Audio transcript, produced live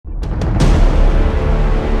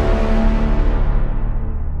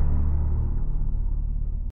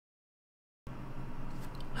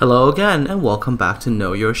Hello again, and welcome back to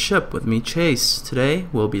Know Your Ship with me, Chase. Today,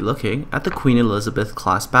 we'll be looking at the Queen Elizabeth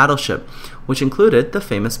Class Battleship, which included the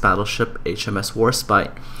famous battleship HMS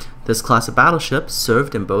Warspite. This class of battleship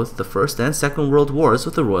served in both the First and Second World Wars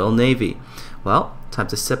with the Royal Navy. Well, time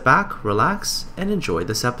to sit back, relax, and enjoy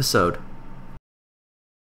this episode.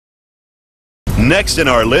 Next in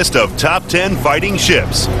our list of top 10 fighting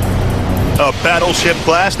ships, a battleship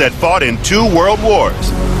class that fought in 2 world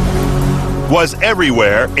wars, was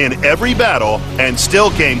everywhere in every battle, and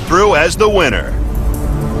still came through as the winner.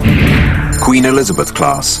 Queen Elizabeth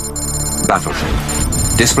Class Battleship.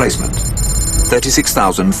 Displacement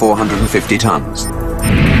 36,450 tons.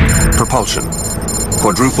 Propulsion: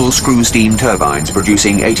 quadruple screw steam turbines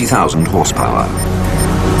producing 80,000 horsepower.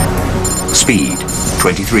 Speed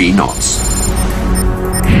 23 knots.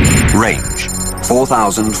 Range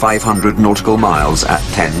 4,500 nautical miles at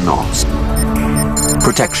 10 knots.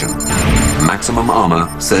 Protection: maximum armor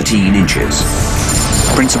 13 inches.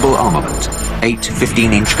 Principal armament 8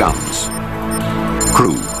 15-inch guns.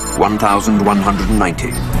 Crew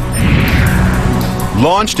 1,190.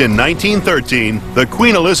 Launched in 1913, the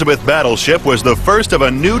Queen Elizabeth battleship was the first of a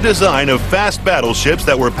new design of fast battleships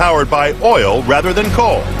that were powered by oil rather than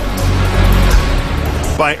coal.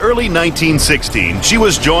 By early 1916, she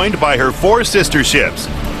was joined by her 4 sister ships,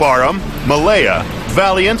 Barham, Malaya,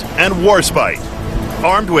 Valiant, and Warspite.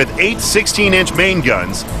 Armed with 8 16-inch main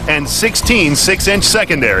guns and 16 6-inch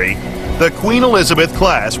secondary, the Queen Elizabeth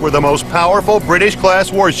class were the most powerful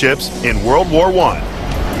British-class warships in World War I. I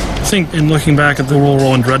think in looking back at the World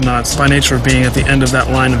War I dreadnoughts, by nature of being at the end of that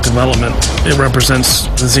line of development, it represents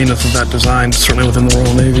the zenith of that design, certainly within the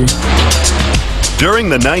Royal Navy. During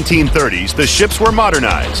the 1930s, the ships were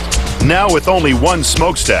modernized. Now with only 1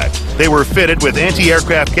 smokestack, they were fitted with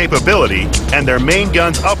anti-aircraft capability and their main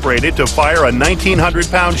guns uprated to fire a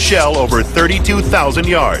 1,900-pound shell over 32,000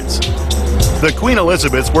 yards. The Queen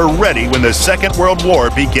Elizabeths were ready when the Second World War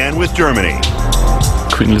began with Germany.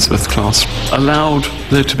 Queen Elizabeth class allowed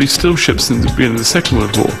there to be still ships in the beginning of the Second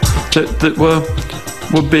World War that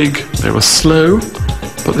were big, they were slow,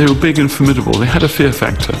 but they were big and formidable. They had a fear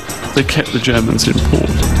factor. They kept the Germans in port.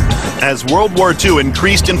 As World War II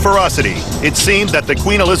increased in ferocity, it seemed that the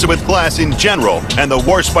Queen Elizabeth class in general, and the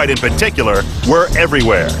Warspite in particular, were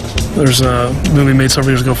everywhere. There's a movie made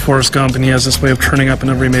several years ago, Forrest Gump, and he has this way of turning up in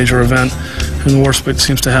every major event. And the Warspite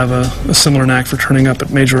seems to have a similar knack for turning up at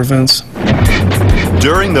major events.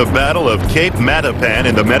 During the Battle of Cape Matapan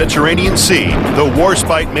in the Mediterranean Sea, the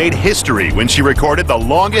Warspite made history when she recorded the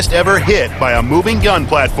longest ever hit by a moving gun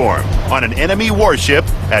platform on an enemy warship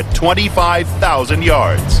at 25,000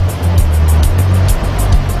 yards.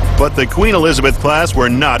 But the Queen Elizabeth class were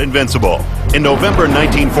not invincible. In November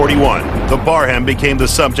 1941, the Barham became the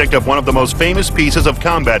subject of one of the most famous pieces of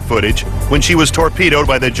combat footage when she was torpedoed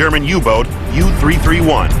by the German U-boat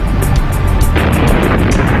U-331.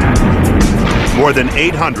 More than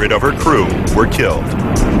 800 of her crew were killed.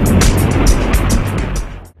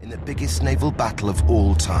 In the biggest naval battle of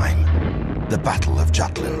all time, the Battle of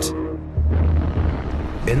Jutland.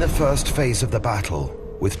 In the first phase of the battle,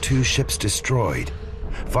 with 2 ships destroyed,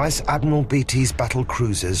 Vice Admiral Beatty's battle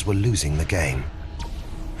cruisers were losing the game.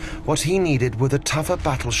 What he needed were the tougher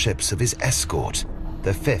battleships of his escort,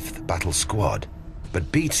 the 5th Battle Squad,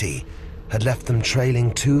 but Beatty had left them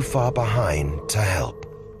trailing too far behind to help.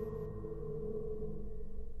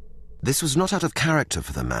 This was not out of character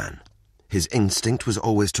for the man. His instinct was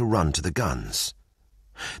always to run to the guns.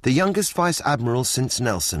 The youngest Vice Admiral since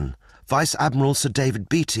Nelson, Vice Admiral Sir David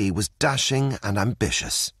Beatty, was dashing and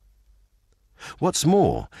ambitious. What's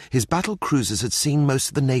more, his battle cruisers had seen most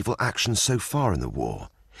of the naval action so far in the war,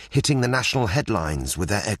 hitting the national headlines with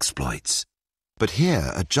their exploits. But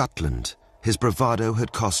here at Jutland, his bravado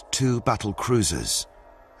had cost 2 battle cruisers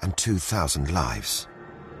and 2,000 lives.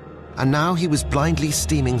 And now he was blindly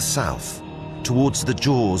steaming south, towards the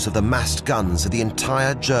jaws of the massed guns of the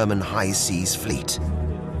entire German high seas fleet.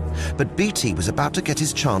 But Beatty was about to get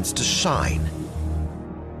his chance to shine.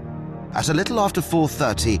 At a little after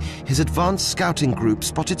 4:30, his advanced scouting group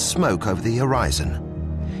spotted smoke over the horizon.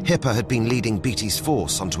 Hipper had been leading Beatty's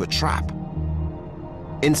force onto a trap.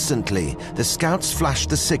 Instantly, the scouts flashed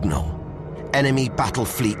the signal. Enemy battle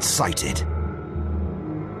fleet sighted.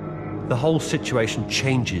 The whole situation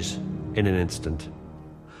changes in an instant.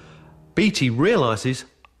 Beatty realizes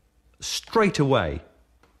straight away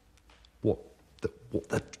what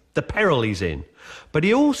the peril he's in. But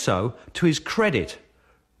he also, to his credit,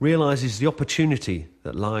 realizes the opportunity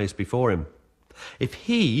that lies before him. If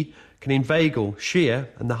he can inveigle Scheer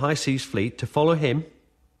and the High Seas Fleet to follow him,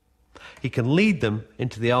 he can lead them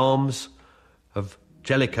into the arms of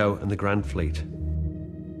Jellicoe and the Grand Fleet.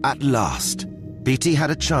 At last, Beatty had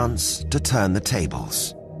a chance to turn the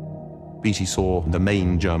tables. Beatty saw the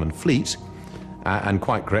main German fleet, and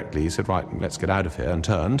quite correctly he said, right, let's get out of here, and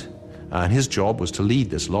turned. And his job was to lead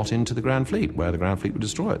this lot into the Grand Fleet, where the Grand Fleet would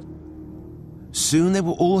destroy it. Soon they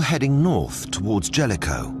were all heading north towards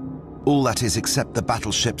Jellicoe. All that is except the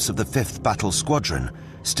battleships of the 5th Battle Squadron,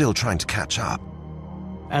 still trying to catch up.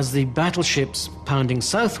 As the battleships pounding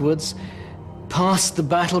southwards passed the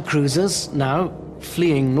battle cruisers, now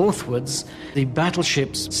fleeing northwards, the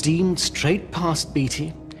battleships steamed straight past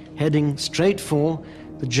Beatty, heading straight for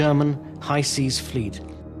the German High Seas Fleet.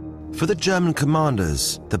 For the German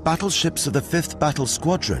commanders, the battleships of the 5th Battle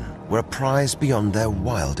Squadron were a prize beyond their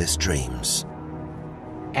wildest dreams.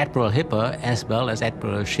 Admiral Hipper, as well as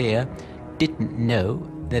Admiral Scheer, didn't know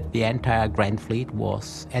that the entire Grand Fleet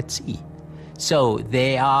was at sea. So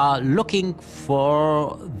they are looking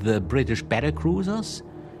for the British battlecruisers,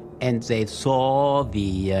 and they saw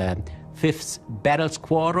the 5th Battle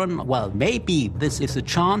Squadron. Well, maybe this is a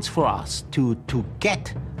chance for us to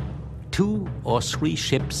get 2 or 3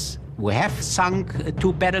 ships. We have sunk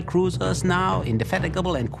 2 battlecruisers now,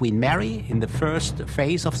 Indefatigable and Queen Mary, in the first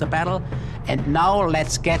phase of the battle, and now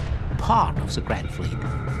let's get part of the Grand Fleet.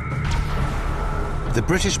 The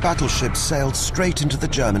British battleships sailed straight into the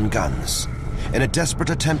German guns. In a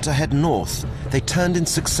desperate attempt to head north, they turned in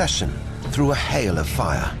succession through a hail of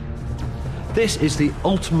fire. This is the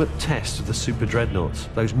ultimate test of the super dreadnoughts.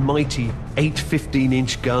 Those mighty 8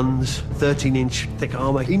 15-inch guns, 13-inch thick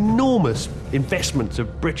armour, enormous investments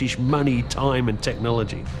of British money, time and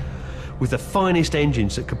technology, with the finest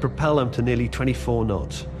engines that could propel them to nearly 24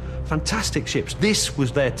 knots. Fantastic ships. This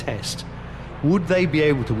was their test. Would they be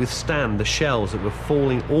able to withstand the shells that were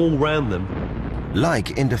falling all round them?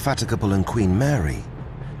 Like Indefatigable and Queen Mary,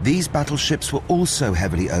 these battleships were also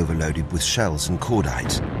heavily overloaded with shells and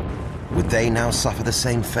cordite. Would they now suffer the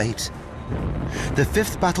same fate? The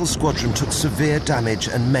 5th Battle Squadron took severe damage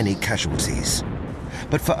and many casualties.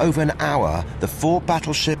 But for over an hour, the 4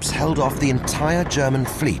 battleships held off the entire German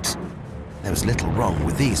fleet. There was little wrong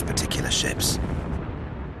with these particular ships.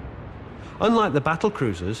 Unlike the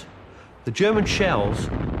battlecruisers, the German shells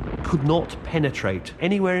could not penetrate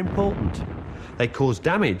anywhere important. They caused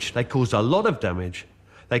damage, they caused a lot of damage,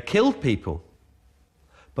 they killed people,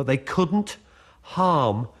 but they couldn't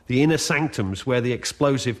harm the inner sanctums where the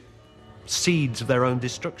explosive seeds of their own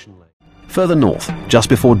destruction lay. Further north, just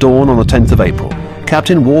before dawn on the 10th of April,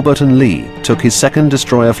 Captain Warburton Lee took his 2nd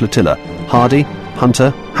destroyer flotilla, Hardy, Hunter,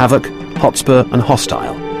 Havoc, Hotspur and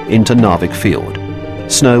Hostile, into Narvik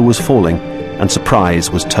Fjord. Snow was falling and surprise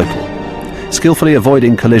was total. Skillfully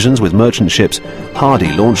avoiding collisions with merchant ships,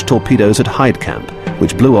 Hardy launched torpedoes at Hyde Camp,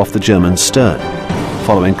 which blew off the German's stern.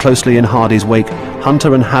 Following closely in Hardy's wake,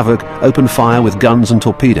 Hunter and Havoc opened fire with guns and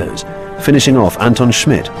torpedoes, finishing off Anton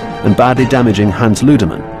Schmidt and badly damaging Hans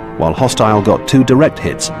Ludemann, while Hostile got 2 direct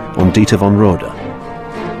hits on Dieter von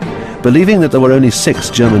Rode. Believing that there were only 6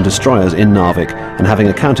 German destroyers in Narvik and having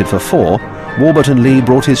accounted for 4, Warburton Lee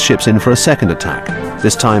brought his ships in for a second attack,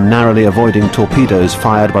 this time narrowly avoiding torpedoes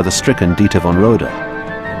fired by the stricken Dieter von Rode.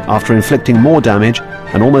 After inflicting more damage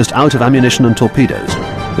and almost out of ammunition and torpedoes,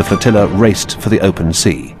 the flotilla raced for the open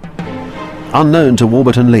sea. Unknown to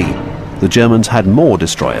Warburton Lee, the Germans had more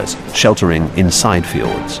destroyers sheltering inside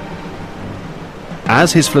fjords.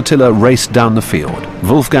 As his flotilla raced down the fjord,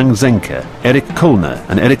 Wolfgang Zenke, Erich Kullner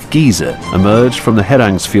and Erich Giese emerged from the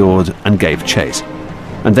Herangsfjord and gave chase.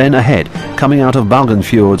 And then ahead, coming out of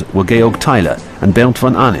Balgenfjord, were Georg Tyler and Bernd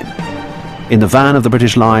von Arnim. In the van of the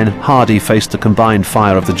British line, Hardy faced the combined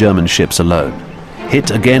fire of the German ships alone.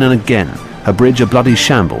 Hit again and again, her bridge a bloody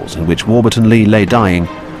shambles in which Warburton Lee lay dying,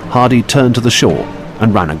 Hardy turned to the shore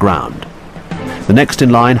and ran aground. The next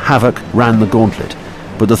in line, Havoc, ran the gauntlet,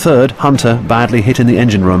 but the third, Hunter, badly hit in the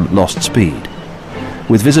engine room, lost speed.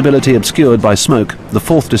 With visibility obscured by smoke, the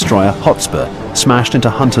 4th destroyer, Hotspur, smashed into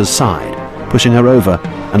Hunter's side, pushing her over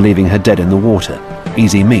and leaving her dead in the water,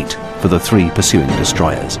 easy meat for the 3 pursuing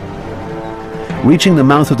destroyers. Reaching the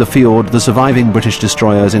mouth of the fjord, the surviving British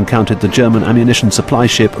destroyers encountered the German ammunition supply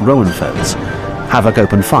ship Roenfelds. Havoc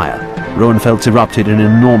opened fire. Roenfelds erupted in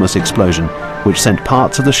an enormous explosion, which sent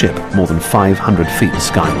parts of the ship more than 500 feet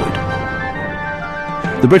skyward.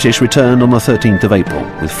 The British returned on the 13th of April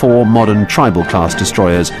with 4 modern tribal-class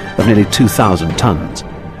destroyers of nearly 2,000 tons,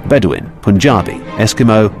 Bedouin, Punjabi,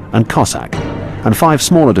 Eskimo and Cossack, and 5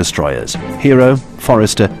 smaller destroyers, Hero,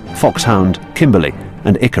 Forester, Foxhound, Kimberley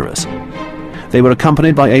and Icarus. They were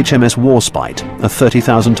accompanied by HMS Warspite, a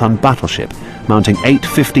 30,000-ton battleship mounting 8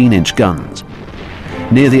 15-inch guns.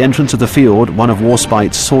 Near the entrance of the fjord, one of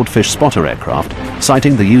Warspite's Swordfish spotter aircraft,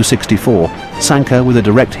 sighting the U-64, sank her with a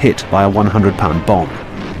direct hit by a 100-pound bomb.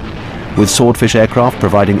 With Swordfish aircraft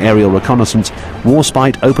providing aerial reconnaissance,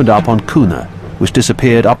 Warspite opened up on Kuna, which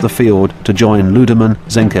disappeared up the fjord to join Ludeman,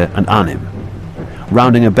 Zenke and Arnhem.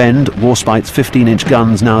 Rounding a bend, Warspite's 15-inch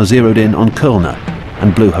guns now zeroed in on Kulna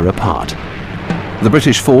and blew her apart. The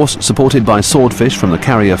British force, supported by Swordfish from the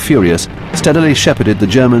carrier Furious, steadily shepherded the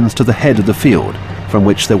Germans to the head of the field, from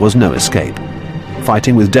which there was no escape.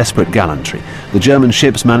 Fighting with desperate gallantry, the German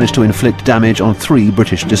ships managed to inflict damage on 3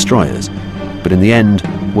 British destroyers, but in the end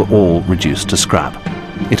were all reduced to scrap.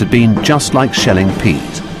 It had been just like shelling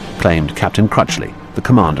peas, claimed Captain Crutchley, the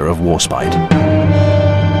commander of Warspite.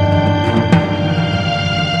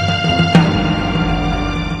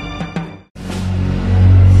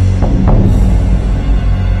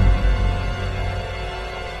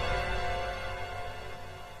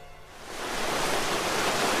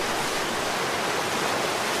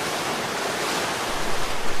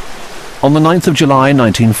 On the 9th of July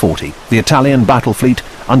 1940, the Italian battle fleet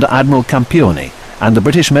under Admiral Campioni and the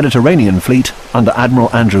British Mediterranean fleet under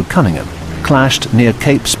Admiral Andrew Cunningham clashed near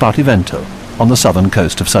Cape Spartivento on the southern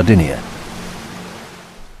coast of Sardinia.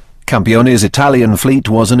 Campioni's Italian fleet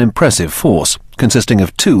was an impressive force, consisting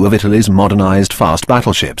of 2 of Italy's modernized fast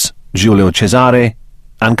battleships, Giulio Cesare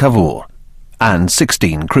and Cavour, and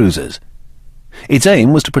 16 cruisers. Its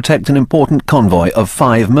aim was to protect an important convoy of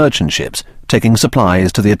 5 merchant ships taking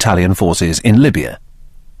supplies to the Italian forces in Libya.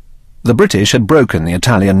 The British had broken the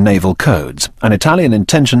Italian naval codes, and Italian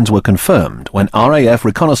intentions were confirmed when RAF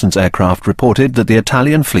reconnaissance aircraft reported that the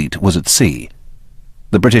Italian fleet was at sea.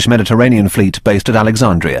 The British Mediterranean fleet, based at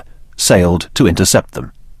Alexandria, sailed to intercept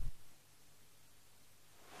them.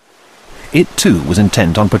 It too was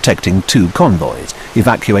intent on protecting 2 convoys,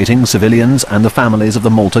 evacuating civilians and the families of the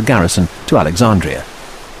Malta garrison to Alexandria.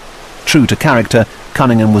 True to character,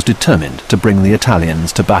 Cunningham was determined to bring the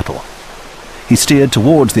Italians to battle. He steered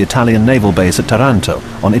towards the Italian naval base at Taranto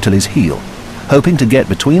on Italy's heel, hoping to get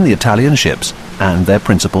between the Italian ships and their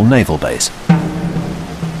principal naval base.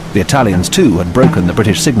 The Italians too had broken the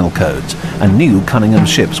British signal codes and knew Cunningham's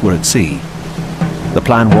ships were at sea. The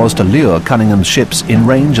plan was to lure Cunningham's ships in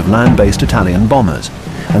range of land-based Italian bombers,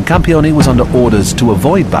 and Campioni was under orders to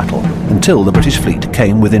avoid battle until the British fleet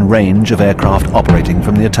came within range of aircraft operating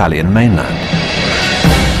from the Italian mainland.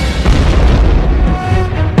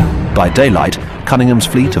 By daylight, Cunningham's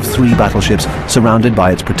fleet of 3 battleships, surrounded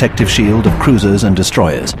by its protective shield of cruisers and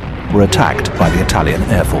destroyers, were attacked by the Italian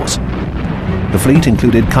Air Force. The fleet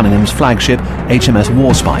included Cunningham's flagship HMS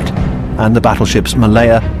Warspite and the battleships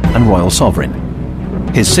Malaya and Royal Sovereign.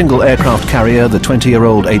 His single aircraft carrier, the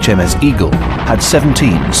 20-year-old HMS Eagle, had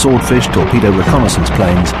 17 Swordfish torpedo reconnaissance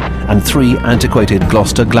planes and 3 antiquated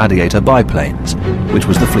Gloucester Gladiator biplanes, which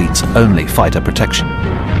was the fleet's only fighter protection.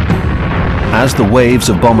 As the waves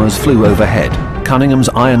of bombers flew overhead, Cunningham's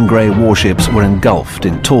iron-grey warships were engulfed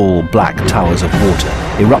in tall black towers of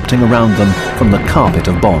water, erupting around them from the carpet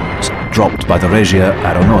of bombs dropped by the Regia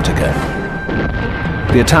Aeronautica.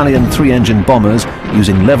 The Italian 3-engine bombers,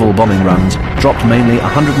 using level bombing runs, dropped mainly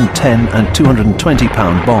 110 and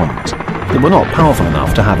 220-pound bombs that were not powerful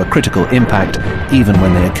enough to have a critical impact even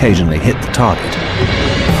when they occasionally hit the target.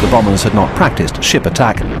 The bombers had not practiced ship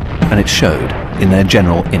attack, and it showed in their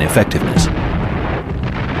general ineffectiveness.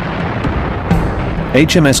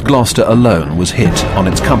 HMS Gloucester alone was hit on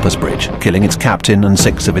its compass bridge, killing its captain and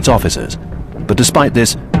 6 of its officers. But despite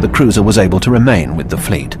this, the cruiser was able to remain with the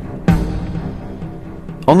fleet.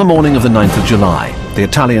 On the morning of the 9th of July, the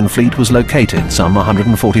Italian fleet was located some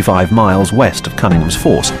 145 miles west of Cunningham's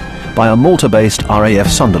force by a Malta-based RAF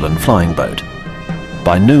Sunderland flying boat.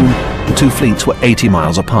 By noon, the 2 fleets were 80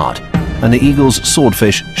 miles apart, and the Eagle's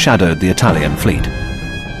Swordfish shadowed the Italian fleet.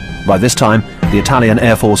 By this time, the Italian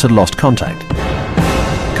Air Force had lost contact.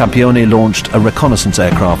 Campioni launched a reconnaissance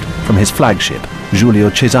aircraft from his flagship, Giulio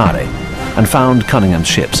Cesare, and found Cunningham's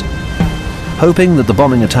ships. Hoping that the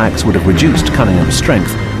bombing attacks would have reduced Cunningham's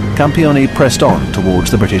strength, Campioni pressed on towards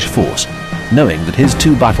the British force, knowing that his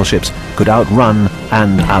 2 battleships could outrun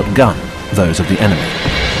and outgun those of the enemy.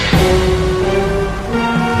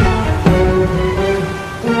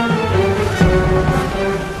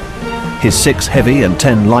 His 6 heavy and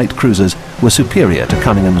 10 light cruisers were superior to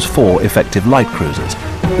Cunningham's 4 effective light cruisers,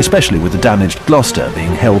 especially with the damaged Gloucester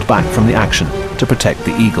being held back from the action to protect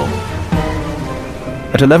the Eagle.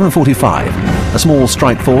 At 11:45, a small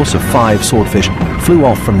strike force of 5 Swordfish flew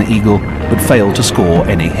off from the Eagle but failed to score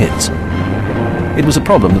any hits. It was a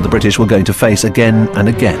problem that the British were going to face again and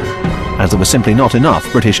again, as there were simply not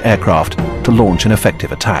enough British aircraft to launch an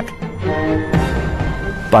effective attack.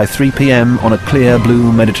 By 3 p.m. on a clear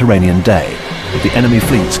blue Mediterranean day, the enemy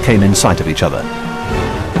fleets came in sight of each other.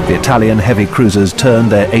 The Italian heavy cruisers turned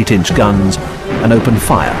their 8-inch guns and opened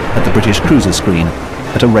fire at the British cruiser screen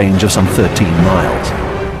at a range of some 13 miles.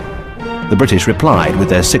 The British replied with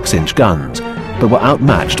their 6-inch guns, but were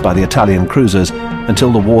outmatched by the Italian cruisers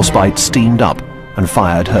until the Warspite steamed up and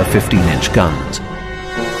fired her 15-inch guns.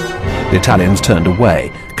 The Italians turned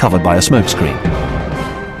away, covered by a smokescreen.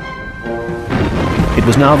 It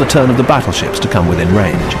was now the turn of the battleships to come within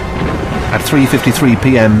range. At 3:53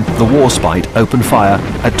 p.m, the Warspite opened fire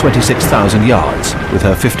at 26,000 yards with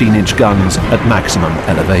her 15-inch guns at maximum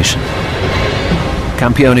elevation.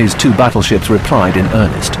 Campione's 2 battleships replied in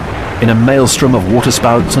earnest. In a maelstrom of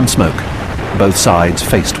waterspouts and smoke, both sides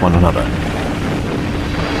faced one another.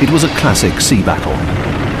 It was a classic sea battle.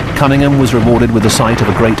 Cunningham was rewarded with the sight of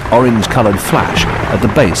a great orange-coloured flash at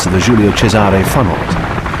the base of the Giulio Cesare funnels.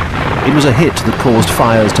 It was a hit that caused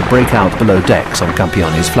fires to break out below decks on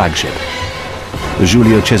Campione's flagship. The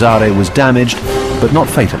Giulio Cesare was damaged, but not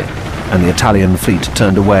fatally, and the Italian fleet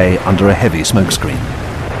turned away under a heavy smokescreen.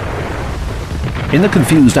 In the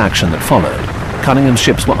confused action that followed, Cunningham's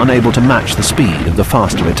ships were unable to match the speed of the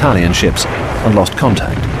faster Italian ships and lost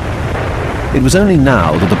contact. It was only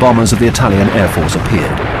now that the bombers of the Italian Air Force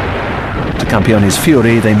appeared. To Campione's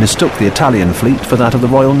fury, they mistook the Italian fleet for that of the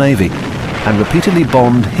Royal Navy and repeatedly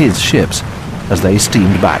bombed his ships as they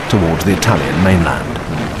steamed back towards the Italian mainland.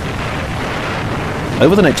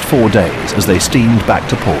 Over the next 4 days, as they steamed back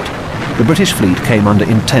to port, the British fleet came under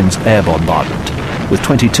intense air bombardment, with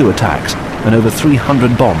 22 attacks and over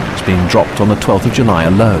 300 bombs being dropped on the 12th of July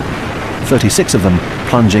alone, 36 of them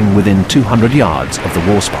plunging within 200 yards of the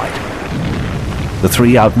Warspite. The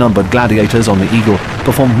 3 outnumbered gladiators on the Eagle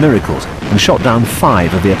performed miracles and shot down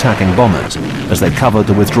 5 of the attacking bombers as they covered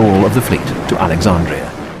the withdrawal of the fleet to Alexandria.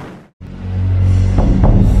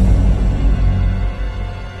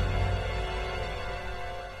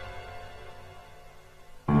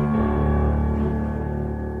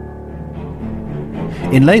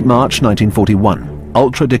 In late March 1941,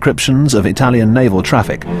 ultra-decryptions of Italian naval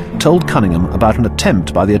traffic told Cunningham about an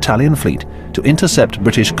attempt by the Italian fleet to intercept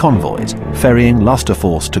British convoys ferrying luster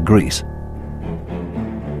force to Greece.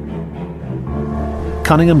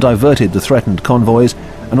 Cunningham diverted the threatened convoys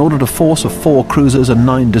and ordered a force of 4 cruisers and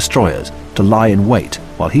 9 destroyers to lie in wait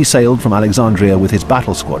while he sailed from Alexandria with his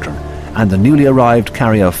battle squadron and the newly arrived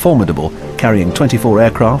carrier Formidable, carrying 24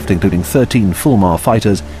 aircraft including 13 Fulmar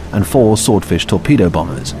fighters and 4 Swordfish torpedo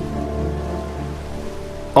bombers.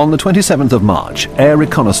 On the 27th of March, air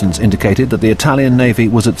reconnaissance indicated that the Italian Navy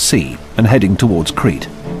was at sea and heading towards Crete.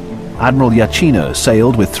 Admiral Iachino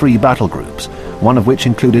sailed with 3 battle groups, one of which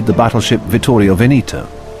included the battleship Vittorio Veneto.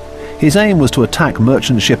 His aim was to attack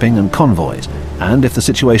merchant shipping and convoys, and if the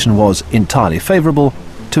situation was entirely favourable,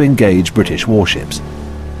 to engage British warships.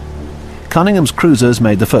 Cunningham's cruisers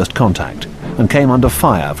made the first contact and came under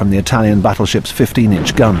fire from the Italian battleship's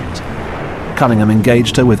 15-inch guns. Cunningham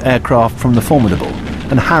engaged her with aircraft from the Formidable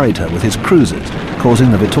and harried her with his cruisers,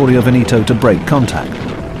 causing the Vittorio Veneto to break contact.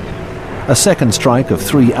 A second strike of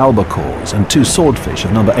 3 albacores and 2 Swordfish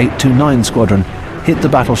of No. 829 Squadron hit the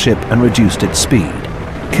battleship and reduced its speed,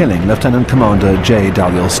 killing Lieutenant Commander J.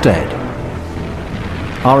 Daliel Stead.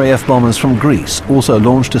 RAF bombers from Greece also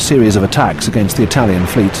launched a series of attacks against the Italian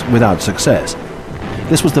fleet without success.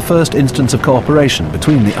 This was the first instance of cooperation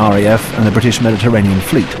between the RAF and the British Mediterranean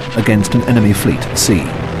fleet against an enemy fleet at sea.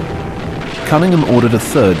 Cunningham ordered a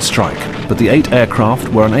third strike, but the 8 aircraft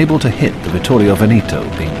were unable to hit the Vittorio Veneto,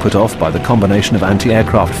 being put off by the combination of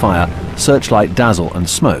anti-aircraft fire, searchlight dazzle and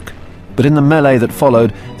smoke. But in the melee that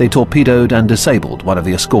followed, they torpedoed and disabled one of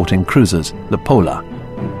the escorting cruisers, the Pola.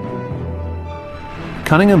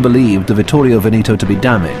 Cunningham believed the Vittorio Veneto to be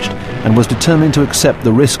damaged and was determined to accept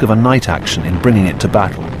the risk of a night action in bringing it to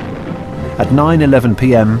battle. At 9:11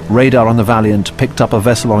 p.m, radar on the Valiant picked up a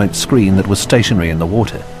vessel on its screen that was stationary in the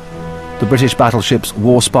water. The British battleships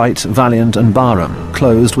Warspite, Valiant and Barham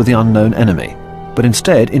closed with the unknown enemy, but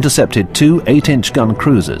instead intercepted 2 8-inch gun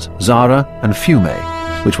cruisers, Zara and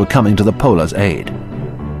Fiume, which were coming to the Pola's aid.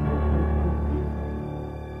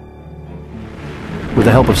 With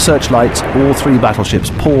the help of searchlights, all 3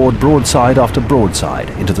 battleships poured broadside after broadside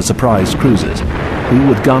into the surprised cruisers, who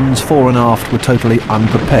with guns fore and aft were totally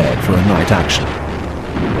unprepared for a night action.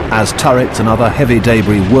 As turrets and other heavy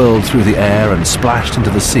debris whirled through the air and splashed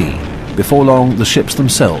into the sea, before long the ships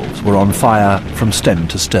themselves were on fire from stem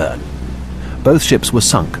to stern. Both ships were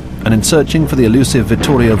sunk, and in searching for the elusive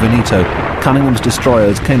Vittorio Veneto, Cunningham's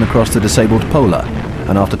destroyers came across the disabled Pola,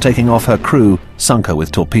 and after taking off her crew, sunk her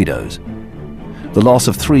with torpedoes. The loss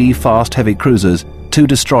of 3 fast heavy cruisers, 2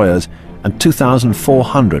 destroyers and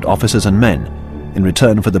 2,400 officers and men, in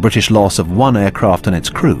return for the British loss of 1 aircraft and its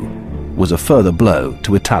crew, was a further blow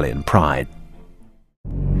to Italian pride.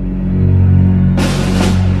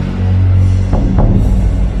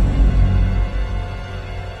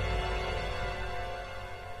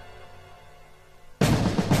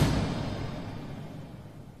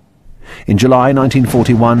 In July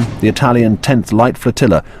 1941, the Italian 10th Light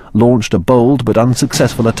Flotilla launched a bold but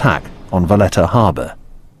unsuccessful attack on Valletta harbour.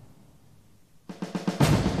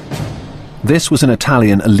 This was an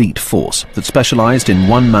Italian elite force that specialised in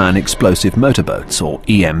one-man explosive motorboats, or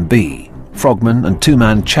EMB, frogmen and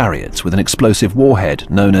two-man chariots with an explosive warhead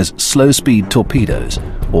known as slow-speed torpedoes,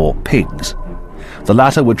 or PIGs. The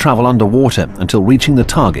latter would travel underwater until reaching the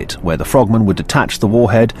target, where the frogmen would detach the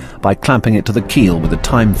warhead by clamping it to the keel with a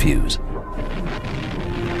time fuse.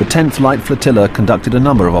 The 10th Light Flotilla conducted a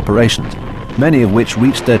number of operations, many of which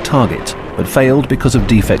reached their targets, but failed because of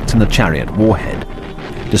defects in the chariot warhead.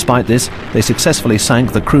 Despite this, they successfully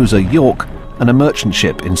sank the cruiser York and a merchant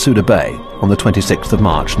ship in Suda Bay on the 26th of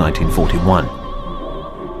March 1941.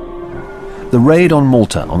 The raid on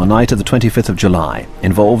Malta on the night of the 25th of July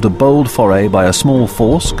involved a bold foray by a small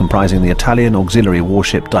force comprising the Italian auxiliary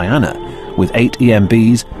warship Diana, with 8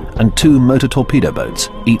 EMBs and 2 motor torpedo boats,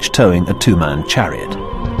 each towing a two-man chariot.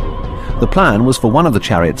 The plan was for one of the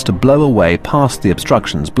chariots to blow away past the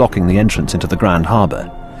obstructions blocking the entrance into the Grand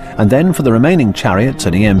Harbour, and then for the remaining chariots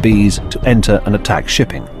and EMBs to enter and attack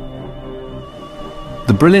shipping.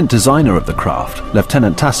 The brilliant designer of the craft,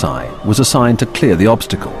 Lieutenant Tassai, was assigned to clear the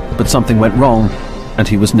obstacle, but something went wrong and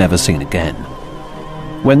he was never seen again.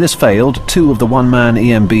 When this failed, 2 of the one-man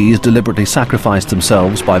EMBs deliberately sacrificed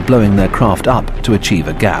themselves by blowing their craft up to achieve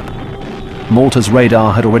a gap. Malta's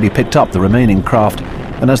radar had already picked up the remaining craft,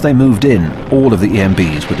 and as they moved in, all of the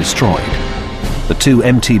EMBs were destroyed. The 2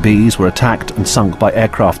 MTBs were attacked and sunk by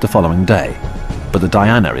aircraft the following day, but the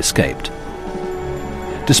Diana escaped.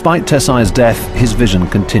 Despite Tassai's death, his vision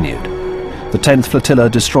continued. The 10th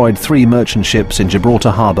Flotilla destroyed 3 merchant ships in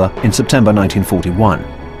Gibraltar Harbour in September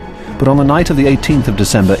 1941. But on the night of the 18th of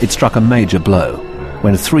December, it struck a major blow,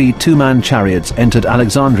 when 3 two-man chariots entered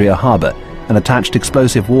Alexandria Harbour and attached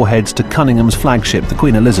explosive warheads to Cunningham's flagship, the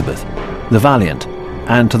Queen Elizabeth, the Valiant,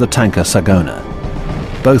 and to the tanker Sagona.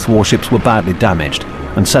 Both warships were badly damaged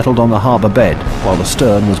and settled on the harbour bed, while the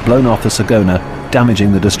stern was blown off the Sagona,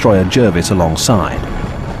 damaging the destroyer Jervis alongside.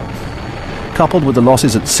 Coupled with the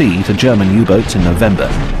losses at sea to German U-boats in November,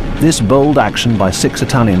 this bold action by 6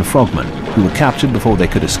 Italian frogmen, who were captured before they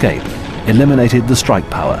could escape, eliminated the strike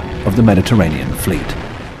power of the Mediterranean fleet.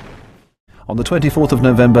 On the 24th of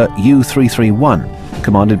November, U-331,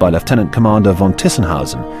 commanded by Lieutenant Commander von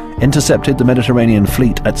Tissenhausen, intercepted the Mediterranean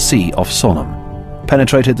fleet at sea off Sollum,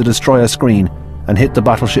 penetrated the destroyer screen and hit the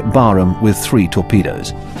battleship Barham with 3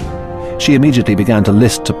 torpedoes. She immediately began to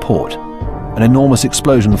list to port. An enormous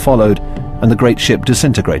explosion followed and the great ship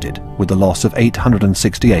disintegrated with the loss of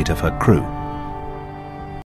 868 of her crew.